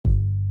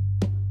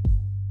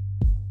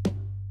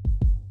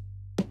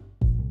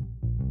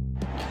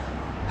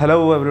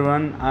Hello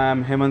everyone, I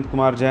am Hemant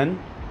Kumar Jain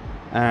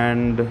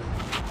and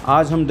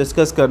आज हम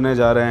discuss करने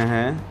जा रहे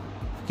हैं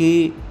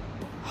कि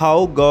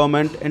how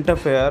government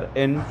interfere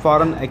in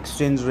foreign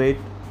exchange rate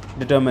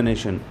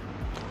determination.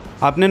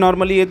 आपने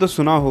नॉर्मली ये तो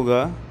सुना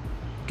होगा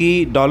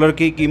कि डॉलर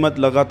की कीमत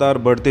लगातार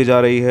बढ़ती जा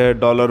रही है,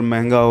 डॉलर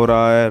महंगा हो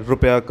रहा है,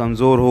 रुपया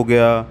कमज़ोर हो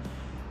गया,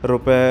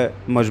 रुपये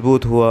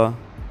मजबूत हुआ।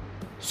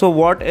 So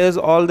what is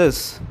all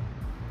this?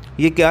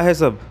 ये क्या है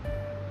सब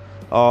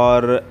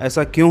और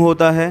ऐसा क्यों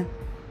होता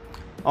है?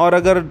 और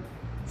अगर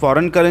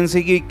फॉरेन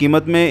करेंसी की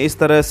कीमत में इस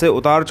तरह से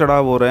उतार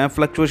चढ़ाव हो रहे हैं,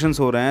 फ्लक्चुएशंस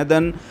हो रहे हैं,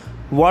 then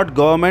what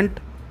government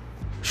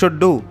should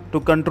do to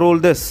control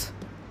this?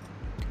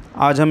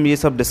 आज हम ये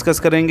सब डिस्कस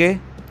करेंगे।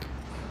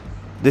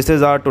 This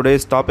is our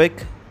today's topic,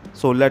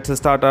 so let's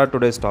start our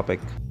today's topic.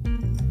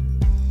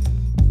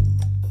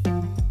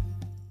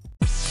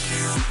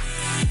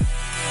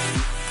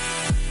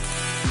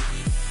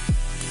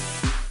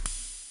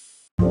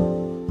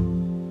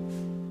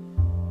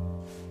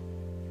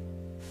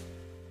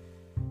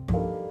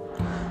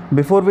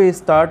 Before we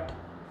start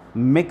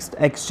mixed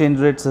exchange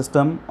rate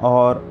system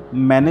or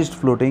managed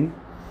floating,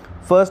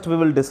 first we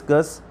will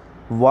discuss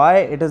why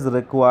it is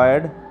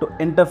required to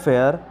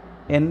interfere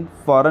in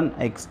foreign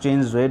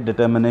exchange rate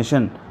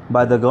determination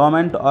by the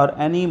government or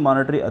any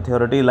monetary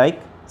authority like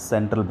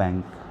central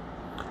bank.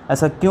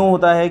 ऐसा क्यों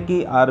होता है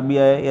कि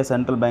RBI या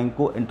central bank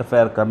को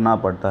interfere करना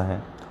पड़ता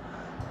है?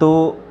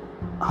 तो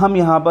हम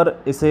यहाँ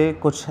पर इसे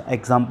कुछ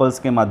एग्जांपल्स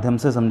के माध्यम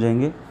से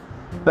समझेंगे।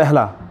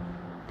 पहला,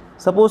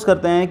 सपोज़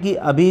करते हैं कि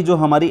अभी जो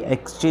हमारी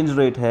एक्सचेंज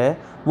रेट है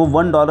वो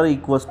 $1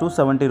 इक्वल्स टू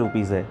 70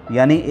 रुपीज़ है,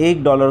 यानी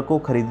 $1 को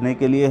ख़रीदने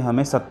के लिए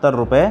हमें 70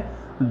 रुपये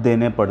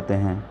देने पड़ते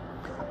हैं।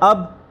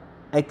 अब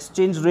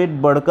एक्सचेंज रेट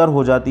बढ़कर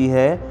हो जाती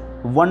है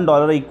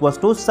 $1 इक्वल्स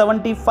टू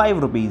 75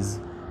 रुपीज़,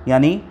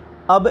 यानी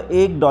अब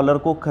 $1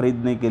 को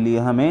ख़रीदने के लिए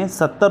हमें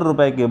 70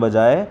 रुपये के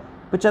बजाय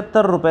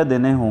 75 रुपये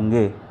देने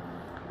होंगे।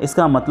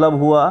 इसका मतलब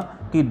हुआ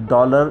कि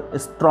डॉलर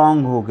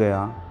स्ट्रॉन्ग हो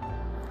गया,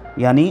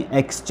 यानी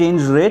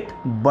एक्सचेंज रेट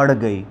बढ़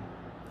गई।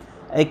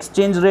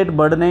 एक्सचेंज रेट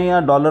बढ़ने या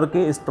डॉलर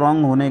के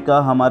स्ट्रॉन्ग होने का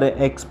हमारे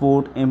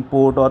एक्सपोर्ट,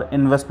 इंपोर्ट और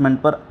इन्वेस्टमेंट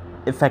पर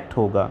इफ़ेक्ट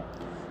होगा।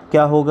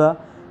 क्या होगा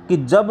कि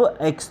जब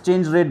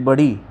एक्सचेंज रेट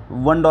बढ़ी,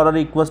 $1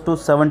 इक्वल्स टू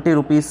 70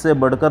 रुपीज़ से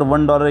बढ़कर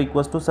 $1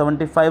 इक्वल्स टू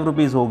 75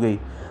 रुपीज़ हो गई,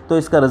 तो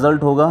इसका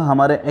रिज़ल्ट होगा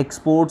हमारे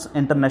एक्सपोर्ट्स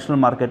इंटरनेशनल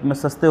मार्केट में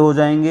सस्ते हो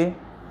जाएंगे,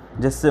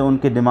 जिससे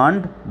उनकी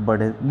डिमांड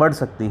बढ़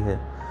सकती है।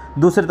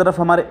 दूसरी तरफ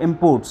हमारे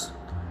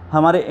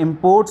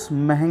इंपोर्ट्स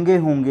महंगे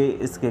होंगे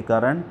इसके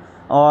कारण,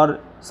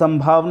 और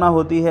संभावना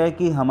होती है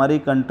कि हमारी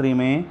कंट्री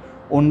में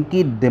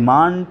उनकी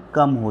डिमांड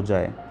कम हो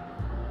जाए।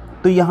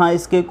 तो यहाँ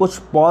इसके कुछ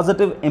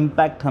पॉजिटिव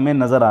इम्पैक्ट हमें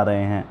नज़र आ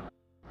रहे हैं,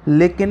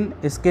 लेकिन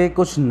इसके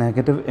कुछ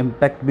नेगेटिव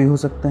इम्पैक्ट भी हो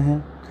सकते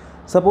हैं।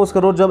 सपोज़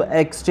करो जब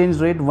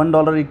exchange rate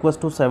 $1 equals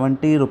to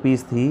 70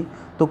 rupees थी,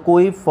 तो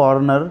कोई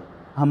फॉरेनर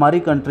हमारी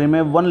कंट्री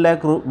में $1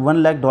 लाख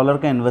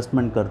का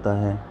इन्वेस्टमेंट करता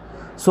है।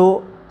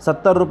 सो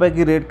 70 रुपये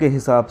की रेट के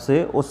हिसाब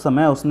से उस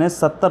समय उसने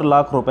 70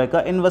 लाख रुपए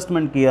का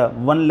इन्वेस्टमेंट किया।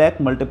 1 लाख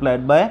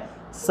मल्टीप्लाइड बाय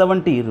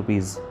 70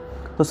 रुपीज़,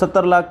 तो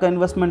 70 लाख का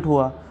इन्वेस्टमेंट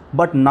हुआ।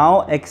 But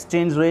now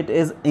exchange rate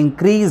is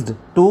increased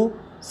to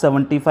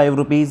 75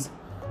 rupees.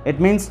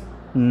 It means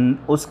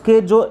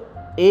उसके जो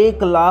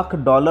 $1 लाख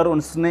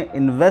उसने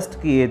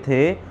इन्वेस्ट किए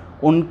थे,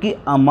 उनकी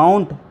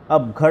अमाउंट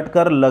अब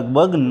घटकर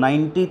लगभग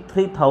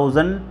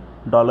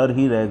 $93,000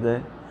 ही रह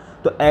गए।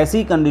 तो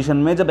ऐसी कंडीशन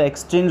में जब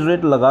एक्सचेंज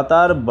रेट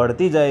लगातार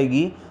बढ़ती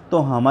जाएगी, तो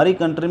हमारी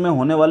कंट्री में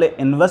होने वाले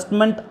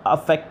इन्वेस्टमेंट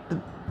अफेक्ट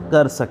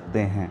कर सकते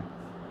हैं।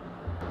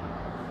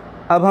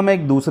 अब हम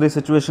एक दूसरी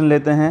सिचुएशन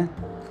लेते हैं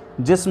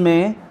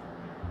जिसमें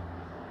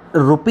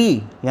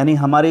रुपी, यानी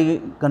हमारी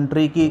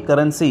कंट्री की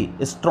करेंसी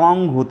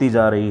स्ट्रॉन्ग होती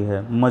जा रही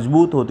है,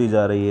 मजबूत होती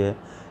जा रही है।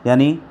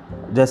 यानी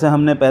जैसे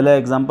हमने पहले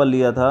एग्जांपल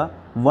लिया था,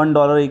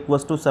 $1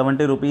 equals to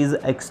 70 rupees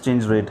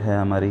exchange rate है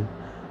हमारी।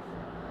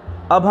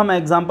 अब हम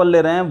एग्जांपल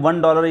ले रहे हैं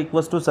 $1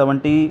 इक्वल्स टू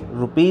 70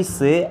 रुपीज़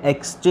से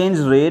एक्सचेंज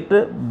रेट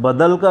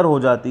बदल कर हो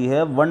जाती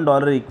है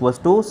 $1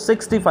 इक्वल्स टू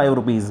 65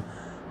 रुपीज़।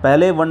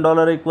 पहले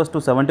 $1 इक्वल्स टू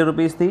 70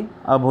 रुपीज़ थी,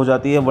 अब हो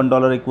जाती है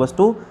 $1 इक्वल्स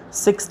टू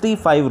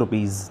 65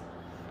 रुपीज़।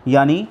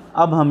 यानी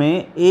अब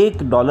हमें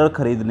 $1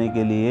 ख़रीदने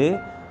के लिए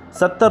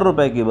 70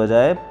 रुपये के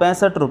बजाय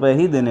 65 रुपये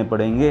ही देने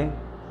पड़ेंगे।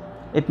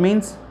 It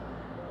means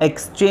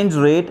exchange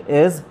rate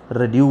is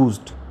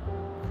reduced,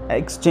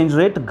 exchange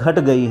rate घट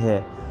गई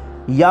है।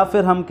 या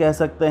फिर हम कह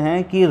सकते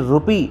हैं कि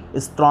रुपी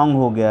स्ट्रॉन्ग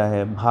हो गया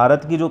है,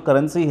 भारत की जो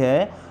करेंसी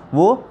है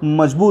वो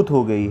मजबूत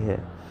हो गई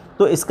है।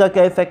 तो इसका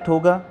क्या इफ़ेक्ट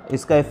होगा?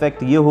 इसका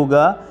इफ़ेक्ट ये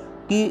होगा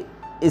कि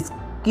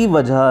इसकी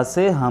वजह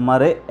से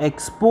हमारे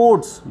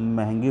एक्सपोर्ट्स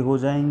महंगे हो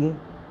जाएंगे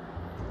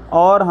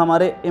और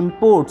हमारे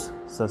इंपोर्ट्स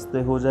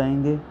सस्ते हो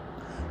जाएंगे,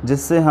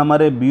 जिससे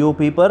हमारे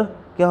बीओपी पर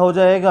क्या हो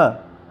जाएगा?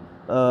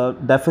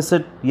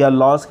 डेफिसिट या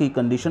लॉस की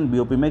कंडीशन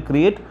बीओपी में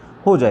क्रिएट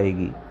हो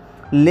जाएगी।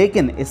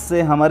 लेकिन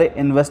इससे हमारे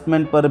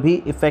इन्वेस्टमेंट पर भी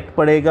इफ़ेक्ट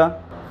पड़ेगा।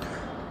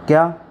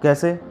 क्या,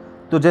 कैसे?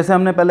 तो जैसे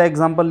हमने पहले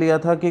एग्जांपल लिया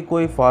था कि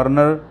कोई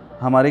फॉरेनर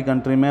हमारी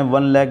कंट्री में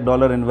 $1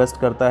 लाख इन्वेस्ट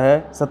करता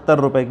है 70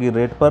 रुपये की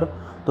रेट पर,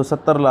 तो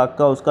 70 लाख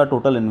का उसका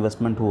टोटल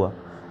इन्वेस्टमेंट हुआ।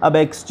 अब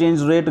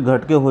एक्सचेंज रेट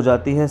घट के हो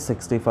जाती है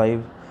 65।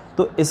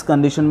 तो इस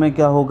कंडीशन में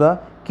क्या होगा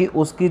कि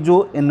उसकी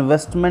जो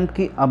इन्वेस्टमेंट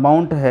की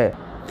अमाउंट है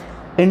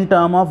इन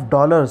टर्म ऑफ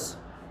डॉलर्स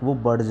वो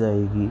बढ़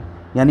जाएगी।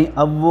 यानी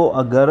अब वो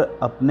अगर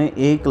अपने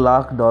 1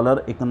 लाख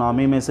डॉलर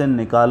इकोनॉमी में से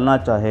निकालना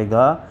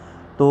चाहेगा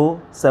तो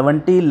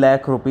 70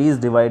 lakh rupees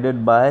divided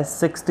by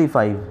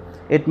 65,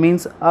 it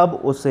means अब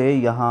उसे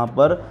यहाँ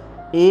पर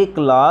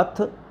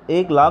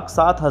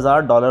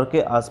 1,07,000 डॉलर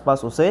के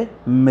आसपास उसे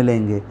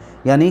मिलेंगे।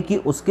 यानी कि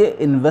उसके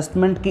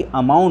इन्वेस्टमेंट की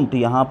अमाउंट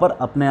यहाँ पर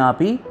अपने आप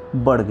ही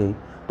बढ़ गई।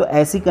 तो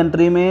ऐसी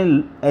कंट्री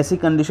में, ऐसी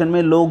कंडीशन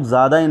में लोग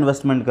ज़्यादा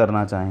इन्वेस्टमेंट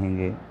करना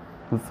चाहेंगे,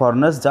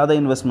 फॉरेनर्स ज़्यादा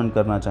इन्वेस्टमेंट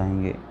करना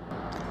चाहेंगे।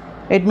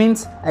 इट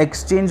मीन्स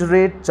एक्सचेंज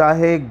रेट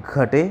चाहे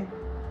घटे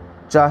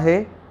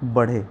चाहे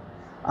बढ़े,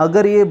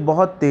 अगर ये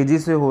बहुत तेज़ी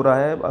से हो रहा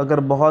है, अगर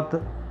बहुत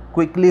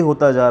क्विकली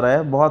होता जा रहा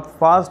है, बहुत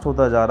फास्ट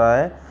होता जा रहा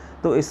है,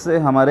 तो इससे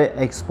हमारे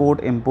एक्सपोर्ट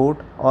इंपोर्ट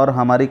और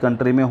हमारी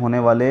कंट्री में होने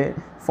वाले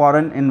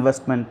फॉरेन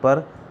इन्वेस्टमेंट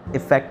पर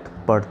इफ़ेक्ट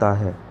पड़ता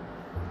है।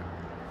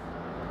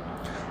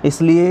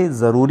 इसलिए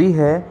ज़रूरी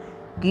है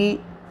कि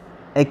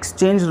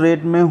एक्सचेंज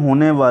रेट में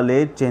होने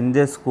वाले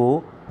चेंजेस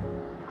को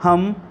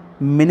हम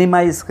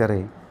मिनिमाइज़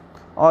करें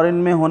और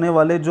इनमें होने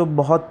वाले जो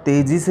बहुत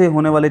तेज़ी से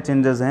होने वाले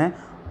चेंजेस हैं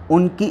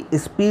उनकी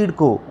स्पीड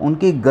को,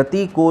 उनकी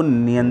गति को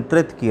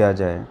नियंत्रित किया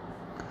जाए।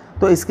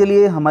 तो इसके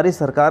लिए हमारी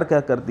सरकार क्या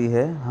करती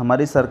है,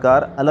 हमारी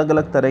सरकार अलग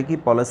अलग तरह की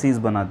पॉलिसीज़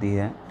बनाती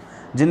है,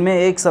 जिनमें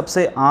एक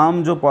सबसे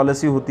आम जो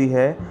पॉलिसी होती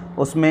है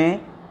उसमें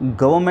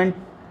गवर्नमेंट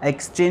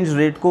एक्सचेंज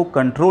रेट को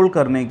कंट्रोल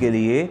करने के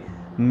लिए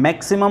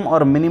मैक्सिमम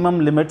और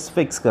मिनिमम लिमिट्स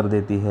फिक्स कर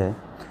देती है।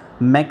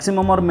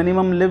 मैक्सिमम और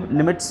मिनिमम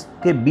लिमिट्स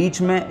के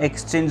बीच में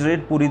एक्सचेंज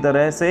रेट पूरी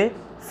तरह से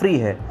फ्री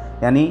है।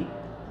 यानी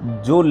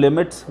जो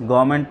लिमिट्स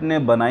गवर्नमेंट ने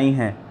बनाई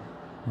हैं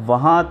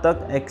वहाँ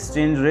तक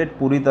एक्सचेंज रेट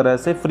पूरी तरह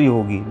से फ्री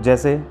होगी।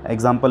 जैसे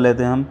एग्जांपल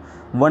लेते हैं हम,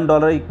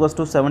 $1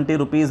 = 70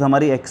 रुपीज़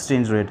हमारी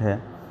एक्सचेंज रेट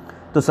है।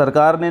 तो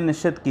सरकार ने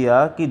निश्चित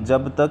किया कि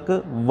जब तक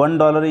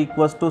 $1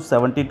 =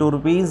 72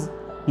 रुपीज़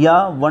या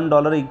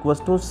 $1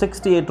 =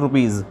 68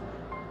 रुपीज़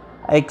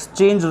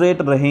एक्सचेंज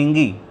रेट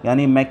रहेंगी,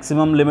 यानी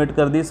मैक्सिमम लिमिट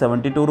कर दी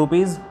 72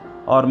 रुपीज़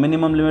और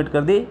मिनिमम लिमिट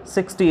कर दी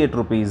 68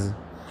 रुपीज़।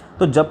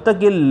 तो जब तक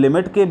ये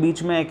लिमिट के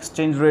बीच में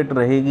एक्सचेंज रेट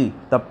रहेगी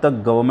तब तक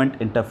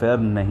गवर्नमेंट इंटरफेयर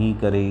नहीं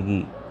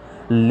करेगी।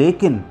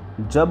 लेकिन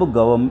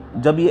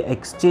जब ये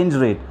एक्सचेंज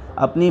रेट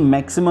अपनी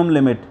मैक्सिमम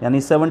लिमिट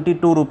यानी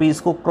 72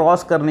 रुपीज़ को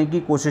क्रॉस करने की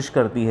कोशिश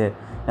करती है,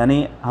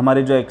 यानी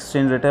हमारे जो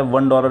एक्सचेंज रेट है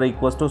 $1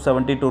 =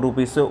 72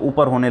 रुपीज़ से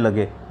ऊपर होने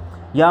लगे,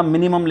 या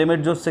मिनिमम लिमिट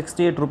जो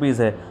 68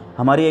 रुपीज़ है,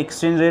 हमारी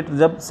एक्सचेंज रेट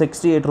जब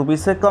 68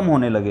 रुपीज़ से कम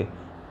होने लगे,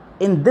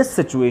 in this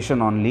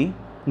situation only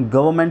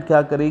government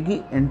क्या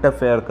करेगी,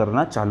 इंटरफेयर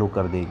करना चालू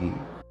कर देगी।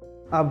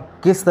 अब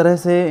किस तरह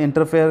से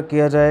इंटरफेयर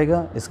किया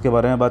जाएगा इसके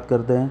बारे में बात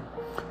करते हैं।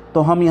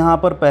 तो हम यहाँ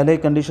पर पहले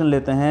कंडीशन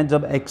लेते हैं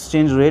जब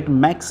एक्सचेंज रेट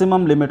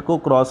मैक्सिमम लिमिट को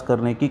क्रॉस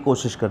करने की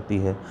कोशिश करती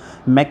है।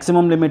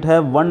 मैक्सिमम लिमिट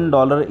है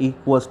 $1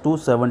 =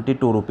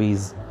 72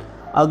 रुपीज़।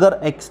 अगर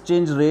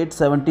एक्सचेंज रेट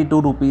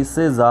 72 रुपीज़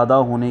से ज़्यादा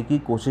होने की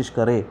कोशिश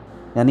करे,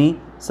 यानी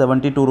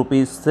 72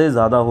 रुपीज़ से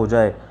ज़्यादा हो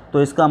जाए,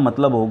 तो इसका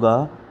मतलब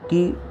होगा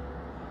कि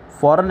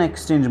फॉरेन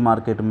एक्सचेंज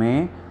मार्केट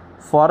में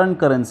फॉरेन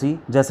करेंसी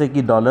जैसे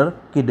कि डॉलर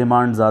की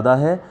डिमांड ज़्यादा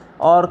है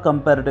और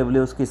कंपैरेटिवली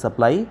उसकी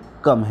सप्लाई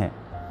कम है।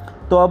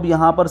 तो अब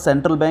यहाँ पर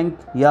सेंट्रल बैंक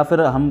या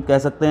फिर हम कह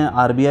सकते हैं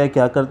आरबीआई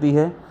क्या करती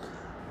है,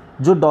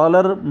 जो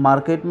डॉलर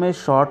मार्केट में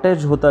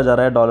शॉर्टेज होता जा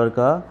रहा है डॉलर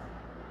का,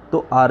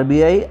 तो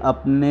आरबीआई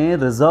अपने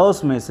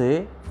रिज़र्व्स में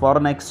से,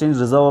 फॉरेन एक्सचेंज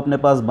रिज़र्व अपने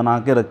पास बना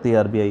के रखती है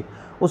आरबीआई,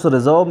 उस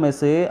रिज़र्व में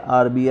से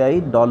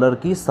आरबीआई डॉलर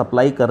की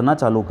सप्लाई करना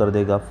चालू कर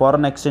देगा,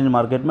 फॉरेन एक्सचेंज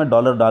मार्केट में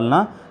डॉलर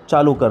डालना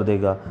चालू कर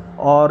देगा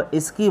और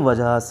इसकी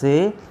वजह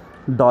से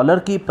डॉलर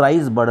की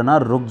प्राइस बढ़ना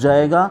रुक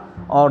जाएगा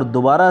और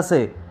दोबारा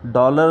से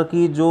डॉलर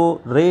की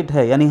जो रेट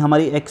है, यानी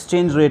हमारी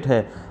एक्सचेंज रेट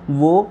है,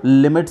 वो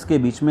लिमिट्स के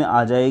बीच में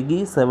आ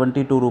जाएगी,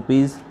 72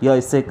 रुपीज़ या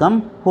इससे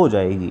कम हो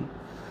जाएगी।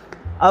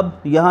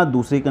 अब यहाँ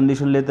दूसरी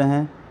कंडीशन लेते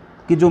हैं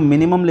कि जो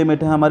मिनिमम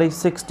लिमिट है हमारी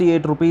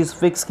 68 रुपीज़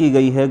फ़िक्स की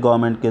गई है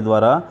गवर्नमेंट के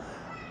द्वारा।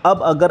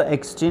 अब अगर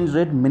एक्सचेंज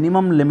रेट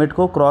मिनिमम लिमिट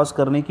को क्रॉस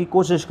करने की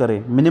कोशिश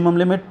करे, मिनिमम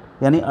लिमिट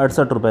यानी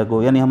 68 रुपये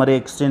को, यानी हमारे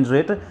एक्सचेंज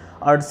रेट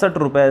 68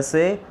 रुपये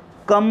से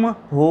कम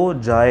हो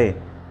जाए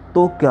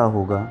तो क्या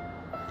होगा।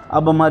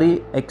 अब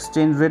हमारी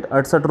एक्सचेंज रेट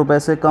 68 रुपये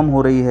से कम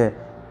हो रही है,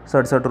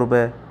 67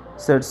 रुपये,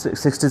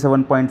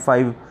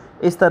 67.5,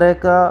 इस तरह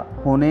का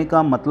होने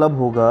का मतलब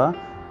होगा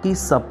कि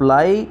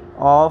supply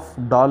of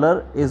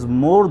dollar is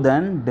more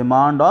than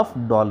demand of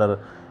dollar.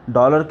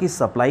 Dollar की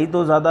सप्लाई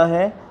तो ज़्यादा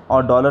है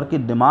और डॉलर की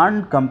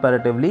डिमांड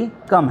कंपैरेटिवली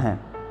कम है।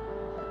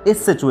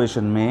 इस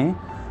सिचुएशन में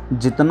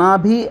जितना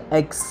भी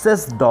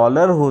एक्सेस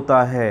डॉलर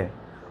होता है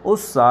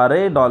उस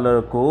सारे डॉलर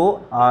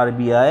को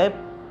आरबीआई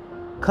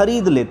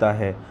खरीद लेता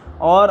है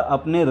और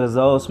अपने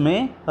रिजर्व्स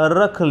में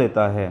रख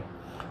लेता है,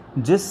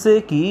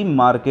 जिससे कि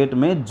मार्केट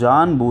में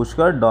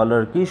जानबूझकर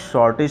डॉलर की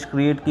शॉर्टेज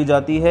क्रिएट की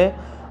जाती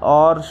है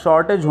और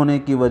शॉर्टेज होने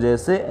की वजह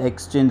से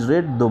एक्सचेंज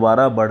रेट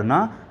दोबारा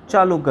बढ़ना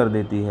चालू कर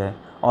देती है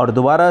और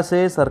दोबारा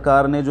से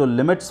सरकार ने जो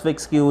लिमिट्स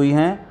फ़िक्स की हुई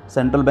हैं,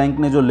 सेंट्रल बैंक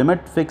ने जो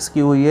लिमिट फ़िक्स की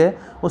हुई है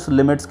उस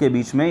लिमिट्स के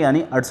बीच में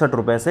यानी 68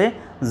 रुपये से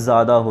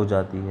ज़्यादा हो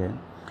जाती है।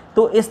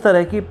 तो इस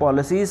तरह की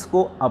पॉलिसीज़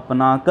को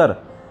अपनाकर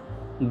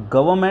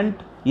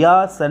गवर्नमेंट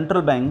या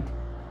सेंट्रल बैंक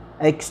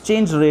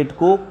एक्सचेंज रेट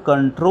को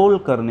कंट्रोल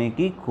करने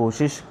की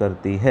कोशिश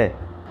करती है।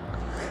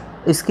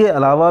 इसके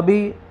अलावा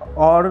भी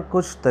और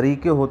कुछ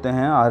तरीके होते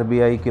हैं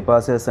आरबीआई के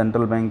पास या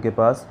सेंट्रल बैंक के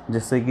पास,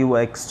 जिससे कि वो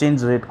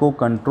एक्सचेंज रेट को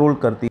कंट्रोल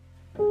करती है।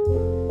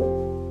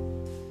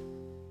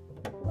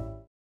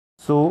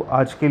 सो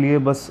आज के लिए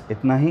बस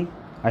इतना ही।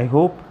 आई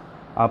होप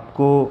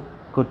आपको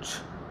कुछ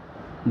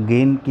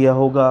गेन किया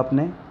होगा,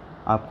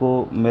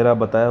 आपको मेरा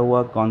बताया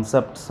हुआ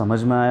कॉन्सेप्ट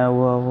समझ में आया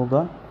हुआ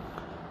होगा।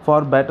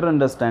 फॉर बेटर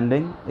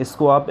अंडरस्टैंडिंग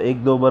इसको आप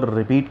 1-2 बार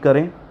रिपीट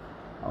करें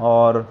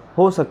और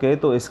हो सके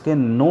तो इसके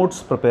नोट्स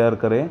प्रिपेयर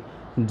करें,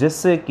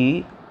 जिससे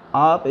कि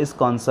आप इस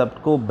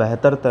कॉन्सेप्ट को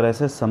बेहतर तरह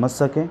से समझ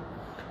सकें।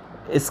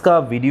 इसका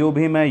वीडियो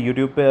भी मैं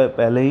यूट्यूब पे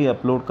पहले ही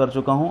अपलोड कर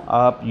चुका हूँ,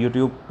 आप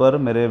यूट्यूब पर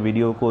मेरे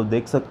वीडियो को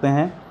देख सकते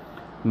हैं।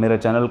 मेरे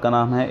चैनल का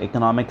नाम है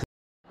इकोनॉमिक्स।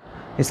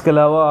 इसके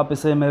अलावा आप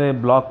इसे मेरे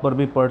ब्लॉग पर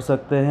भी पढ़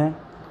सकते हैं।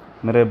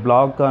 मेरे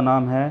ब्लॉग का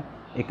नाम है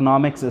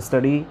economics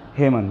study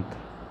Hemant.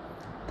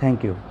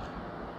 Thank you.